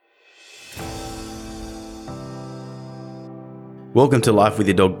Welcome to Life with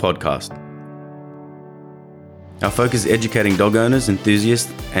Your Dog podcast. Our focus is educating dog owners, enthusiasts,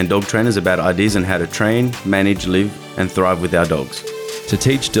 and dog trainers about ideas on how to train, manage, live, and thrive with our dogs. To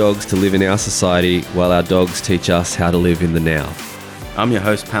teach dogs to live in our society while our dogs teach us how to live in the now. I'm your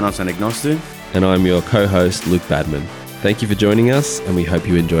host, Panos Anagnostou. And I'm your co-host, Luke Badman. Thank you for joining us, and we hope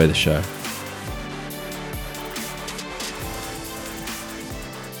you enjoy the show.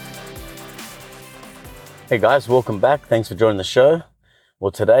 Hey guys, welcome back. Thanks for joining the show.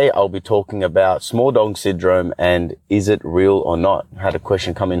 Well, today I'll be talking about small dog syndrome and is it real or not? I had a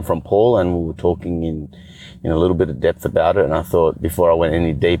question come in from Paul and we were talking in a little bit of depth about it. And I thought before I went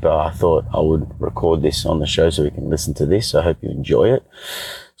any deeper, I thought I would record this on the show so we can listen to this. So I hope you enjoy it.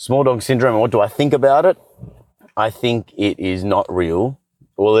 Small dog syndrome, what do I think about it? I think it is not real.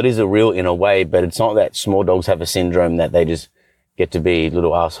 Well, it is a real in a way, but it's not that small dogs have a syndrome that they just get to be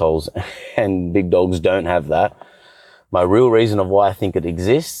little assholes and big dogs don't have that. My real reason of why I think it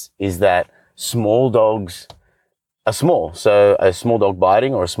exists is that small dogs are small. So a small dog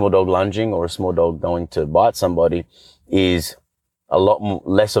biting or a small dog lunging or a small dog going to bite somebody is a lot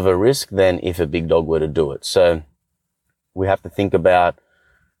less of a risk than if a big dog were to do it. So we have to think about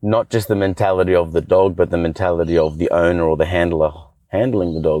not just the mentality of the dog, but the mentality of the owner or the handler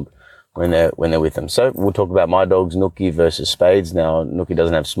handling the dog when they're with them. So we'll talk about my dogs, Nookie versus Spades. Now, Nookie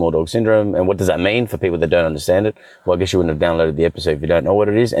doesn't have small dog syndrome. And what does that mean for people that don't understand it? Well, I guess you wouldn't have downloaded the episode if you don't know what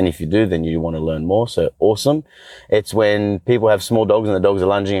it is. And if you do, then you want to learn more. So awesome. It's when people have small dogs and the dogs are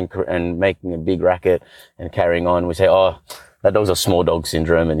lunging and making a big racket and carrying on. We say, oh, that dog's a small dog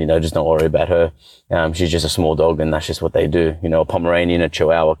syndrome and, just don't worry about her. She's just a small dog and that's just what they do. A Pomeranian, a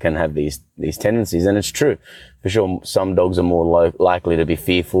Chihuahua can have these tendencies, and it's true. For sure, some dogs are more likely to be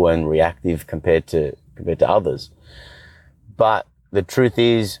fearful and reactive compared to others. But the truth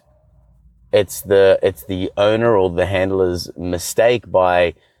is, it's the owner or the handler's mistake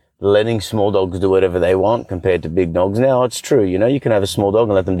by letting small dogs do whatever they want compared to big dogs. Now, it's true, you can have a small dog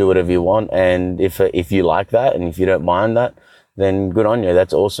and let them do whatever you want. And if you like that and if you don't mind that, then good on you.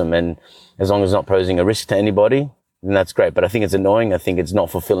 That's awesome. And as long as it's not posing a risk to anybody, then that's great. But I think it's annoying. I think it's not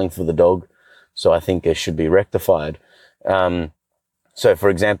fulfilling for the dog. So I think it should be rectified. So for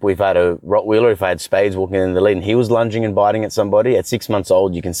example, if I had a Rottweiler, if I had Spades walking in the lead and he was lunging and biting at somebody at 6 months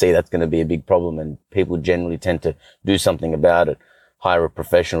old, you can see that's going to be a big problem. And people generally tend to do something about it, hire a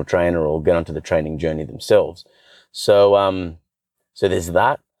professional trainer or get onto the training journey themselves. So there's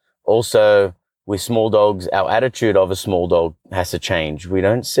that. Also, with small dogs, our attitude of a small dog has to change. We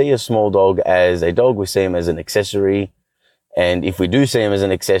don't see a small dog as a dog. We see him as an accessory. And if we do see him as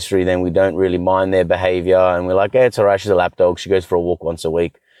an accessory, then we don't really mind their behavior. And we're like, it's all right. She's a lap dog. She goes for a walk once a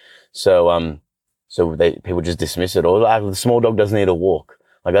week. So people just dismiss it. Or like, the small dog doesn't need a walk.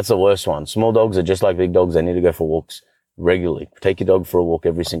 Like, that's the worst one. Small dogs are just like big dogs. They need to go for walks regularly. Take your dog for a walk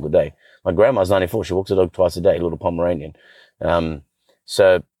every single day. My grandma's 94. She walks her dog twice a day, a little Pomeranian.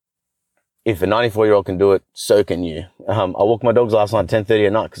 So if a 94-year-old can do it, so can you. I walked my dogs last night at 10:30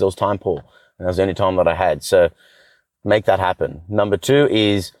 at night because it was time poor. And that was the only time that I had. So make that happen. Number 2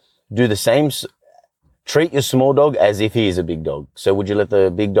 is do the same. Treat your small dog as if he is a big dog. So would you let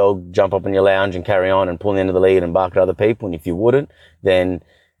the big dog jump up in your lounge and carry on and pull the end of the lead and bark at other people? And if you wouldn't, then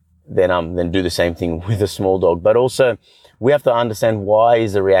do the same thing with a small dog. But also, we have to understand why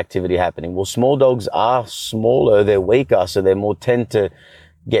is the reactivity happening. Well, small dogs are smaller, they're weaker, so they more tend to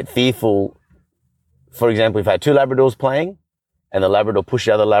get fearful. For example, if I had 2 Labradors playing and the Labrador pushed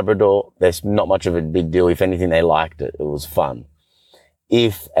the other Labrador, there's not much of a big deal. If anything, they liked it. It was fun.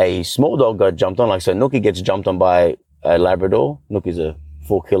 If a small dog got jumped on, like so Nookie gets jumped on by a Labrador, Nookie's a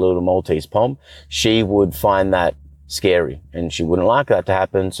 4-kilo little Maltese Pom, she would find that scary and she wouldn't like that to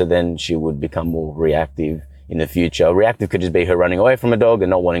happen. So then she would become more reactive in the future. Reactive could just be her running away from a dog and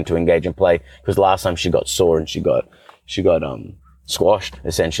not wanting to engage and play, because last time she got sore and she got squashed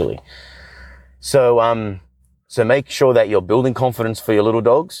essentially. So make sure that you're building confidence for your little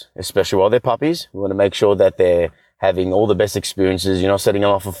dogs, especially while they're puppies. We want to make sure that they're having all the best experiences. You're not setting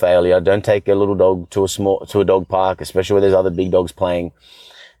them up for failure. Don't take a little dog to a dog park, especially where there's other big dogs playing.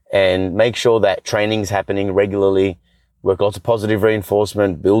 And make sure that training's happening regularly. Work lots of positive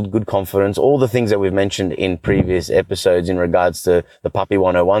reinforcement, build good confidence, all the things that we've mentioned in previous episodes in regards to the Puppy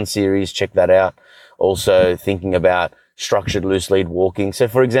 101 series. Check that out. Also thinking about structured loose lead walking. So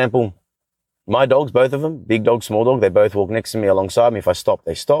for example, my dogs, both of them, big dog, small dog, they both walk next to me alongside me. If I stop,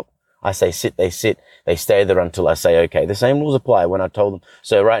 they stop. I say sit, they sit. They stay there until I say okay. The same rules apply when I told them.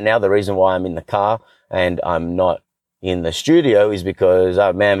 So right now, the reason why I'm in the car and I'm not in the studio is because,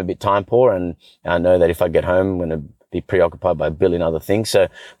 I'm a bit time poor, and I know that if I get home, I'm going to be preoccupied by a billion other things. So,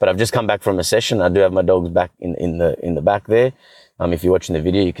 but I've just come back from a session. I do have my dogs back in the back there. If you're watching the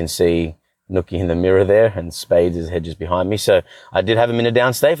video, you can see Nookie in the mirror there, and Spades, his head just behind me. So I did have him in a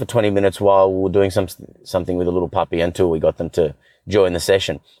downstay for 20 minutes while we were doing something with a little puppy until we got them to join the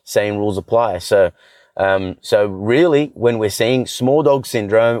session. Same rules apply. So really, when we're seeing small dog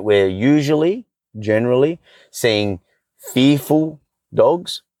syndrome, we're generally seeing fearful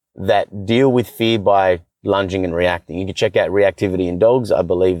dogs that deal with fear by lunging and reacting. You can check out reactivity in dogs. I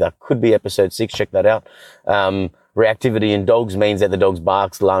believe that could be episode 6. Check that out. Reactivity in dogs means that the dog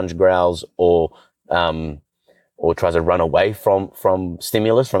barks, lunge, growls, or tries to run away from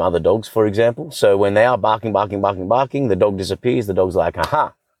stimulus, from other dogs, for example. So when they are barking, the dog disappears. The dog's like,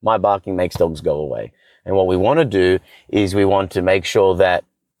 aha, my barking makes dogs go away. And what we want to do is we want to make sure that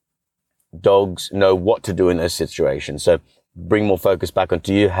dogs know what to do in those situations. So bring more focus back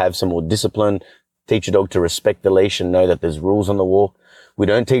onto you, have some more discipline, teach your dog to respect the leash and know that there's rules on the walk. We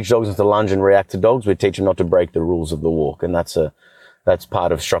don't teach dogs not to lunge and react to dogs. We teach them not to break the rules of the walk. And that's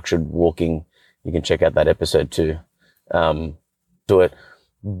part of structured walking. You can check out that episode too. Do it.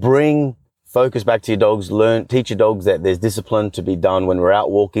 Bring focus back to your dogs. Teach your dogs that there's discipline to be done when we're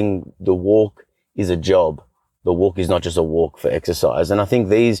out walking. The walk is a job. The walk is not just a walk for exercise. And I think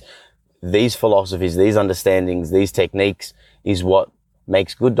these philosophies, these understandings, these techniques is what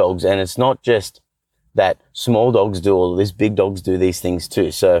makes good dogs. And it's not just that small dogs do all of this, big dogs do these things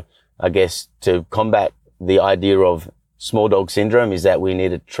too. So I guess to combat the idea of small dog syndrome is that we need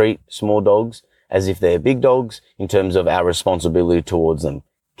to treat small dogs as if they're big dogs in terms of our responsibility towards them.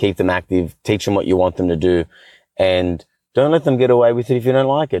 Keep them active, teach them what you want them to do, and don't let them get away with it if you don't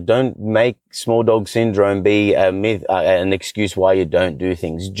like it. Don't make small dog syndrome be a myth, an excuse why you don't do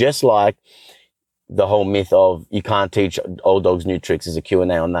things. Just like the whole myth of you can't teach old dogs new tricks. There's a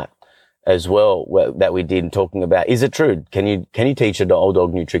Q&A on that as well that we did, talking about, is it true? Can you teach an old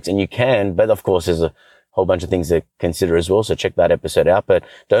dog new tricks? And you can, but of course there's a whole bunch of things to consider as well. So check that episode out, but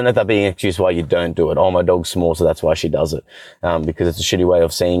don't let that be an excuse why you don't do it. Oh, my dog's small, so that's why she does it. Because it's a shitty way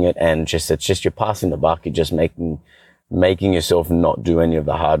of seeing it. And it's just you're passing the buck. You're just making yourself not do any of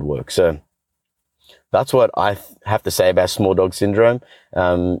the hard work. So that's what I have to say about small dog syndrome.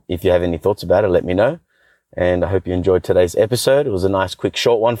 If you have any thoughts about it, let me know. And I hope you enjoyed today's episode. It was a nice, quick,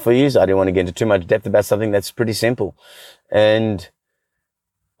 short one for you. So I didn't want to get into too much depth about something that's pretty simple. And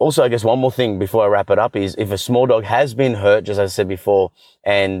also, I guess one more thing before I wrap it up is if a small dog has been hurt, just as I said before,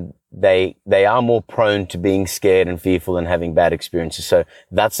 and they are more prone to being scared and fearful and having bad experiences. So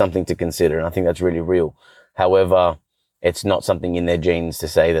that's something to consider. And I think that's really real. However, it's not something in their genes to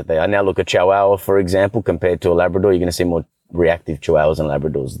say that they are. Now look at Chihuahua, for example, compared to a Labrador, you're going to see more reactive Chihuahuas and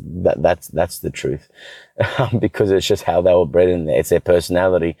Labradors. That's the truth. Because it's just how they were bred and it's their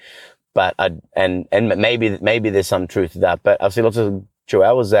personality. But, and maybe there's some truth to that, but I've seen lots of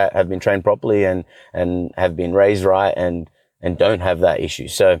Chihuahuas that have been trained properly and have been raised right and don't have that issue.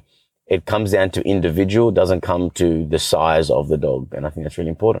 So it comes down to individual, doesn't come to the size of the dog. And I think that's really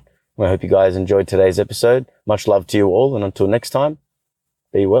important. Well, I hope you guys enjoyed today's episode. Much love to you all. And until next time,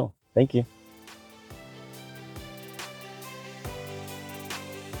 be well. Thank you.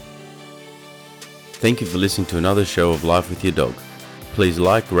 Thank you for listening to another show of Life with Your Dog. Please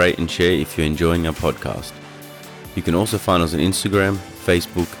like, rate and share if you're enjoying our podcast. You can also find us on Instagram,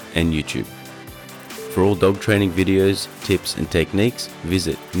 Facebook and YouTube. For all dog training videos, tips and techniques,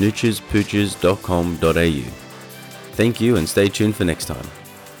 visit noochespooches.com.au. Thank you and stay tuned for next time.